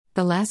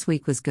The last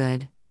week was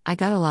good. I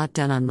got a lot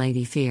done on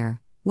Lady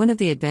Fear. One of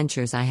the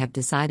adventures I have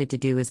decided to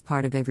do as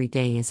part of every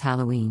day is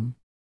Halloween.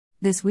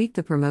 This week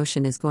the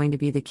promotion is going to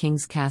be the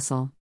King's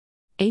Castle.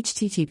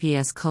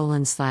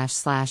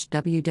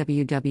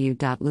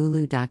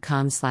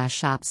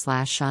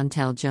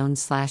 https://www.lulu.com/shop/Chantel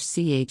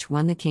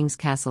Jones/ch1 The King's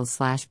Castle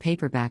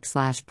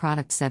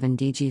 /paperback/product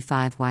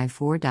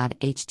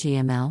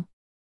 7dg5y4.html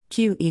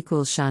Q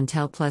equals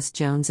Chantel plus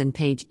Jones and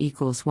page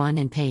equals 1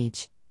 and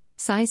page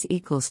size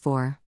equals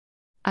 4.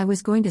 I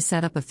was going to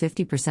set up a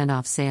 50%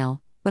 off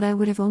sale, but I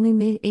would have only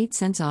made 8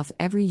 cents off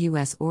every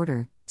US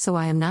order, so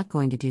I am not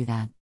going to do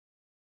that.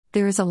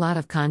 There is a lot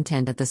of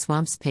content at the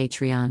Swamp's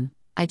Patreon.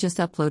 I just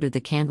uploaded The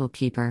Candle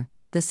Keeper,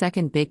 the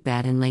second big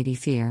bad in Lady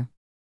Fear.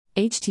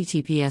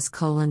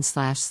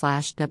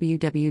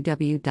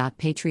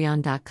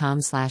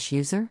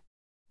 https://www.patreon.com/user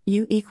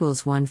U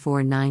equals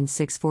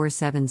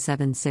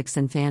 149647776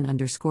 and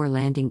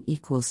fan_landing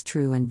equals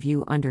true and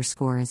view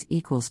 _ as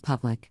equals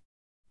public.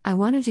 I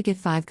wanted to get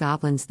 5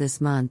 goblins this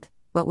month,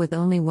 but with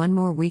only one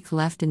more week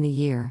left in the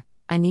year,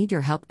 I need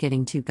your help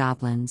getting 2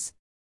 goblins.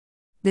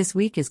 This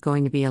week is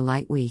going to be a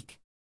light week.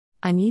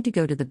 I need to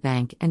go to the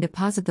bank and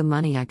deposit the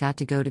money I got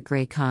to go to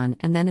GreyCon,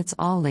 and then it's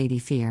all Lady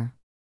Fear.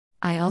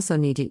 I also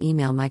need to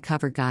email my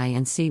cover guy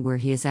and see where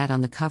he is at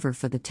on the cover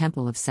for the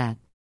Temple of Set.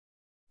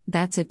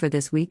 That's it for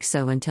this week,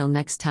 so until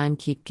next time,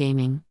 keep gaming.